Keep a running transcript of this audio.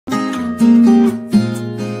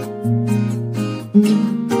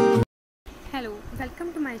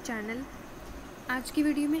आज की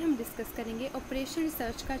वीडियो में हम डिस्कस करेंगे ऑपरेशन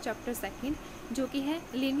रिसर्च का चैप्टर सेकंड, जो कि है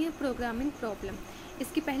लीनियर प्रोग्रामिंग प्रॉब्लम।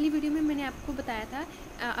 इसकी पहली वीडियो में मैंने आपको बताया था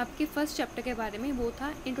आपके फर्स्ट चैप्टर के बारे में, वो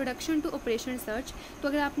था इंट्रोडक्शन टू ऑपरेशन रिसर्च। तो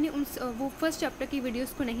अगर आपने वो फर्स्ट चैप्टर की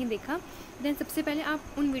वीडियोस को नहीं देखा, देन सबसे पहले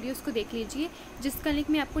आप उन वीडियोस को देख लीजिए, जिसका लिंक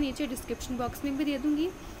मैं आपको नीचे डिस्क्रिप्शन बॉक्स में भी दे दूँगी।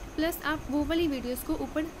 प्लस आप वो वाली वीडियोज़ को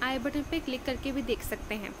ऊपर आई बटन पर क्लिक करके भी देख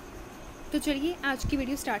सकते हैं। तो चलिए आज की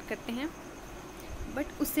वीडियो स्टार्ट करते हैं। बट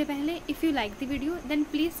उससे पहले if you like the video then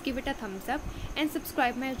please give it a thumbs up and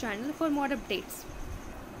subscribe my channel for more updates.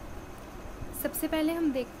 सबसे पहले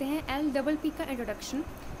हम देखते हैं LPP का introduction.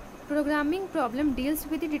 Programming problem deals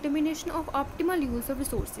with the determination of optimal use of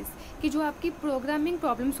resources, कि जो आपकी programming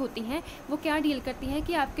problems होती हैं वो क्या डील करती हैं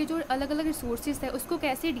कि आपके जो अलग अलग रिसोर्सेज है उसको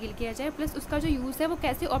कैसे डील किया जाए, प्लस उसका जो यूज़ है वो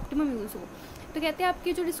कैसे ऑप्टिमम यूज़ हो। तो कहते हैं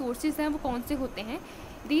आपके जो रिसोर्सेज हैं वो कौन से होते हैं।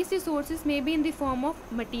 These resources may be in the form of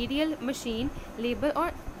material, machine, labor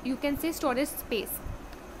और you can say storage space।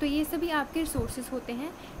 तो ये सभी आपके रिसोर्सेज होते हैं।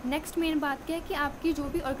 नेक्स्ट मेन बात क्या है कि आपकी जो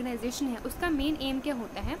भी ऑर्गेनाइजेशन है उसका मेन एम क्या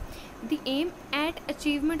होता है। The M eight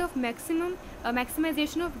achievement of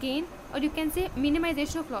maximization of gain और you can say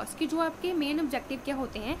minimisation of loss, कि जो आपके मेन ऑब्जेक्टिव क्या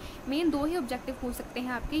होते हैं। मेन दो ही ऑब्जेक्टिव हो सकते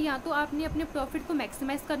हैं आपके, या तो आपने अपने प्रॉफिट को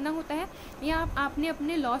मैक्सिमाइज़ करना होता है या आपने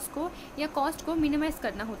अपने लॉस को या कॉस्ट को मिनिमाइज़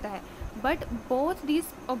करना होता है। But both these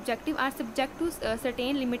objective are subject to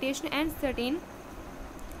certain limitation and certain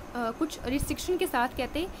कुछ रिस्ट्रिक्शन के साथ।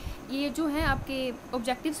 कहते हैं ये जो है आपके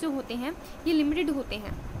ऑब्जेक्टिव्स जो होते हैं ये लिमिटेड होते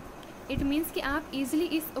हैं। इट मीन्स कि आप इजीली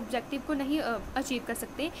इस ऑब्जेक्टिव को नहीं अचीव कर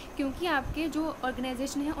सकते, क्योंकि आपके जो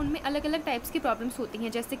ऑर्गेनाइजेशन है उनमें अलग अलग टाइप्स की प्रॉब्लम्स होती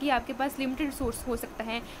हैं। जैसे कि आपके पास लिमिटेड रिसोर्स हो सकता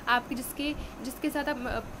है, आपके जिसके साथ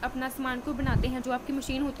आप अपना सामान को बनाते हैं, जो आपकी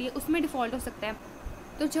मशीन होती है उसमें डिफ़ॉल्ट हो सकता है।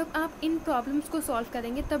 तो जब आप इन प्रॉब्लम्स को सॉल्व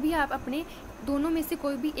करेंगे तभी आप अपने दोनों में से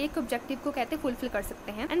कोई भी एक ऑब्जेक्टिव को कहते हैं फुलफिल कर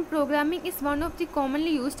सकते हैं। And programming is one of the commonly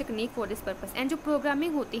use technique for this purpose. And जो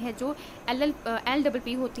प्रोग्रामिंग होती है, जो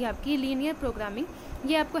LPP होती है आपकी लीनियर प्रोग्रामिंग,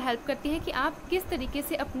 ये आपको हेल्प करती है कि आप किस तरीके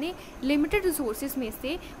से अपने लिमिटेड रिसोर्सेज में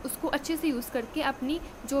से उसको अच्छे से यूज़ करके अपनी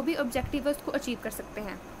जो भी ऑब्जेक्टिव है उसको अचीव कर सकते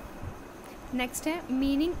हैं। नेक्स्ट है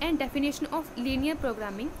meaning and definition of linear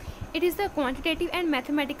programming. It is the quantitative and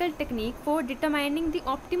mathematical technique for determining the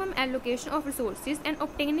optimum allocation of resources and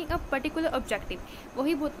obtaining a particular objective.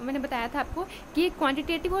 वही मैंने बताया था आपको कि एक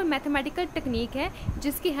क्वांटिटेटिव और मैथमेटिकल टेक्निक है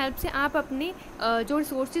जिसकी हेल्प से आप अपने जो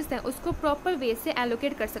रिसोर्सेज हैं उसको प्रॉपर वे से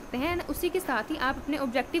एलोकेट कर सकते हैं, एंड उसी के साथ ही आप अपने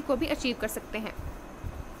ऑब्जेक्टिव को भी अचीव कर सकते हैं।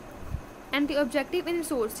 And the objective in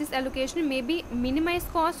resources allocation में बी मिनिमाइज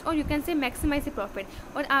कॉस्ट और you can say maximise the profit.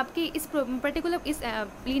 और आपकी इस पर्टिकुलर इस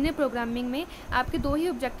लीनियर प्रोग्रामिंग में आपके दो ही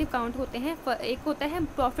ऑब्जेक्टिव काउंट होते हैं। एक होता है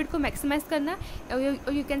प्रॉफिट को मैक्सिमाइज करना और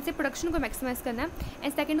यू कैन से प्रोडक्शन को मैक्सिमाइज करना,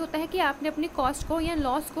 एंड सेकेंड होता है कि आपने अपनी कॉस्ट को या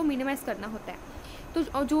लॉस को मिनिमाइज करना होता है।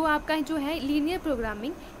 तो जो आपका जो है लीनियर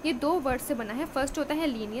प्रोग्रामिंग, ये दो वर्ड से बना है। फर्स्ट होता है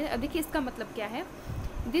लीनियर। अब देखिए इसका मतलब क्या है।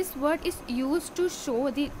 This word is use to show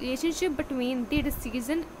the relationship between the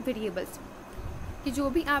decision variables, कि जो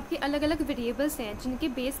भी आपके अलग अलग वेरिएबल्स हैं जिनके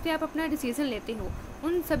बेस पे आप अपना डिसीजन लेते हो,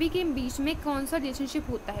 उन सभी के बीच में कौन सा रिलेशनशिप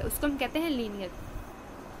होता है उसको हम कहते हैं लीनियर।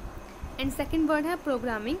 एंड सेकेंड वर्ड है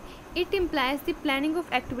programming. It implies the planning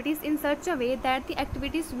of activities in such a way that the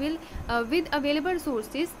activities will with available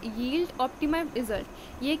resources yield optimum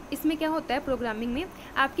result. ये इसमें क्या होता है, प्रोग्रामिंग में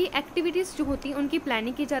आपकी एक्टिविटीज़ जो होती हैं उनकी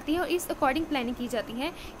प्लानिंग की जाती है और इस अकॉर्डिंग प्लानिंग की जाती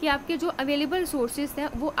है कि आपके जो अवेलेबल रिसोर्सेज हैं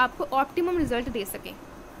वो आपको ऑप्टिमम रिजल्ट दे सकें।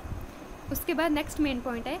 उसके बाद नेक्स्ट मेन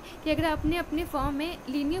पॉइंट है कि अगर आपने अपने फॉर्म में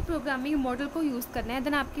लीनियर प्रोग्रामिंग मॉडल को यूज़ करना है,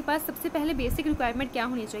 देन आपके पास सबसे पहले बेसिक रिक्वायरमेंट क्या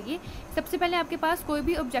होनी चाहिए। सबसे पहले आपके पास कोई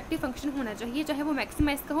भी ऑब्जेक्टिव फंक्शन होना चाहिए, चाहे वो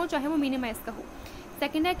मैक्सिमाइज़ का हो चाहे वो मिनिमाइज़ का हो।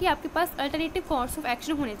 सेकेंड है कि आपके पास अल्टरनेटिव कोर्स ऑफ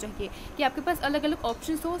एक्शन होने चाहिए, कि आपके पास अलग अलग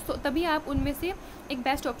ऑप्शंस हो, तो तभी आप उनमें से एक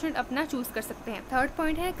बेस्ट ऑप्शन अपना चूज़ कर सकते हैं। थर्ड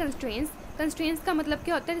पॉइंट है कंस्ट्रेंट्स। कंस्ट्रेंट्स का मतलब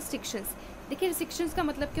क्या होता है, रिस्ट्रिक्शंस। देखिए रिस्ट्रिक्शंस का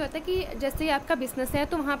मतलब क्या होता है कि जैसे आपका बिजनेस है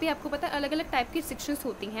तो वहाँ पर आपको पता है अलग अलग टाइप की रिस्ट्रिक्शंस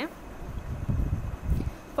होती हैं।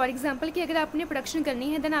 फॉर एग्जाम्पल कि अगर आपने प्रोडक्शन करनी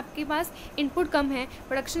है, देन आपके पास इनपुट कम है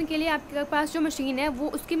प्रोडक्शन के लिए, आपके पास जो मशीन है वो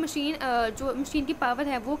उसकी जो मशीन की पावर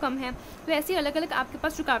है वो कम है, तो ऐसी अलग अलग आपके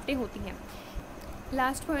पास रुकावटें होती हैं।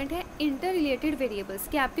 लास्ट पॉइंट है इंटर रिलेटेड वेरिएबल्स,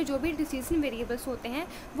 कि आपके जो भी डिसीजन वेरिएबल्स होते हैं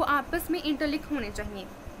वो आपस में इंटरलिंक होने चाहिए।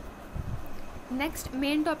 नेक्स्ट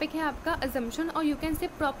मेन टॉपिक है आपका अजम्पशन और you can say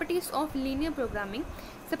properties of linear programming.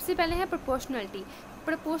 सबसे पहले है प्रोपोर्शनलिटी।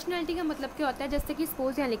 प्रोपोर्शनलिटी का मतलब क्या होता है, जैसे कि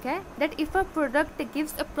सपोज यहाँ लिखा है that if a product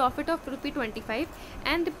gives a profit of ₹25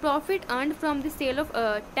 and the profit earned from the cell of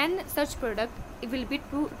 10 such product will be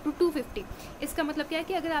to 250। इसका मतलब क्या है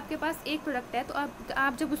कि अगर आपके पास एक प्रोडक्ट है तो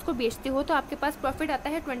आप जब उसको बेचते हो तो आपके पास प्रॉफिट आता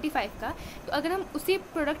है 25 का। तो अगर हम उसी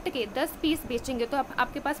प्रोडक्ट के 10 पीस बेचेंगे तो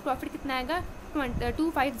आपके पास प्रॉफिट कितना आएगा,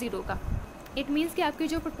 250 का। इट मीन्स कि आपकी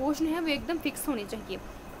जो प्रपोर्शन है वो एकदम फिक्स होनी चाहिए।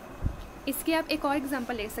 इसके आप एक और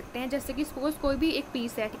एग्जांपल ले सकते हैं, जैसे कि सपोज कोई भी एक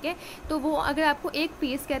पीस है, ठीक है, तो वो अगर आपको एक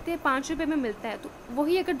पीस कहते हैं 5 रुपये में मिलता है, तो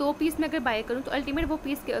वही अगर 2 पीस में अगर बाय करूँ तो अल्टीमेट वो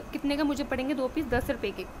पीस कितने का मुझे पड़ेंगे, 2 पीस 10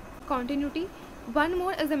 रुपये के। Continuity, one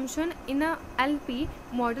more assumption in a LP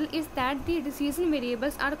model is that the decision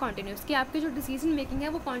variables are continuous, कि आपके जो डिसीजन मेकिंग है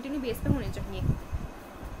वो कॉन्टीन्यू बेस पर होने चाहिए।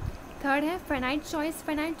 थर्ड है फाइनाइट चॉइस।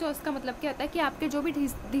 फाइनाइट चॉइस का मतलब क्या होता है कि आपके जो भी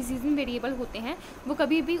डिसीजन वेरिएबल होते हैं वो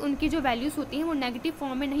कभी भी उनकी जो वैल्यूज़ होती हैं वो नेगेटिव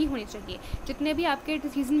फॉर्म में नहीं होनी चाहिए। जितने भी आपके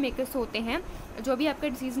डिसीजन मेकर्स होते हैं, जो भी आपके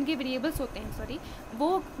डिसीजन के वेरिएबल्स होते हैं सॉरी,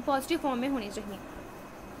 वो पॉजिटिव फॉर्म में होने चाहिए।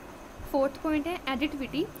 फोर्थ पॉइंट है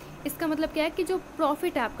एडिटिविटी। इसका मतलब क्या है कि जो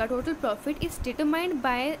प्रॉफिट है आपका, total profit is determined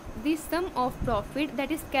by the some of profit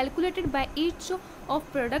that is calculated by each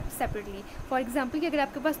of product separately. For example कि अगर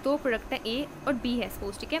आपके पास 2 प्रोडक्ट है ए और बी है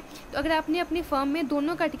सपोज, ठीक है, तो अगर आपने अपनी फर्म में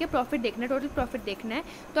दोनों का, ठीक है, प्रॉफिट देखना है, टोटल प्रॉफिट देखना है,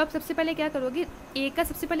 तो आप सबसे पहले क्या करोगे, ए का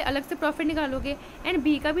सबसे पहले अलग से प्रॉफिट निकालोगे एंड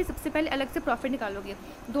बी का भी सबसे पहले अलग से प्रॉफिट निकालोगे।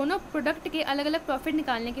 दोनों प्रोडक्ट के अलग अलग प्रॉफिट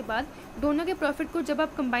निकालने के बाद दोनों के प्रॉफिट को जब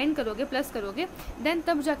आप कंबाइन करोगे, प्लस करोगे, देन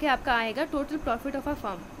तब जाके आपका आएगा total profit of a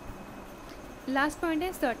firm. Last point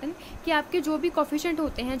है सर्टन, कि आपके जो भी कोफिशिएंट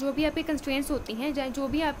होते हैं, जो भी आपके कंस्ट्रेंट्स होती हैं, जो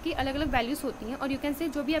भी आपकी अलग अलग वैल्यूज़ होती हैं, और यू कैन से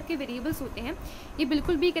जो भी आपके वेरिएबल्स होते हैं, ये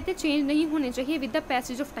बिल्कुल भी कहते हैं चेंज नहीं होने चाहिए with the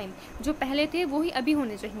passage of time. जो पहले थे वही अभी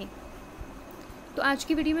होने चाहिए। तो आज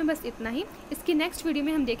की वीडियो में बस इतना ही। इसकी नेक्स्ट वीडियो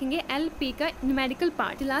में हम देखेंगे LP का न्यूमेरिकल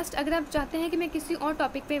पार्ट। लास्ट, अगर आप चाहते हैं कि मैं किसी और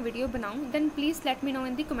टॉपिक पे वीडियो बनाऊँ, then please let me know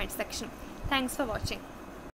in the comment section. Thanks for watching.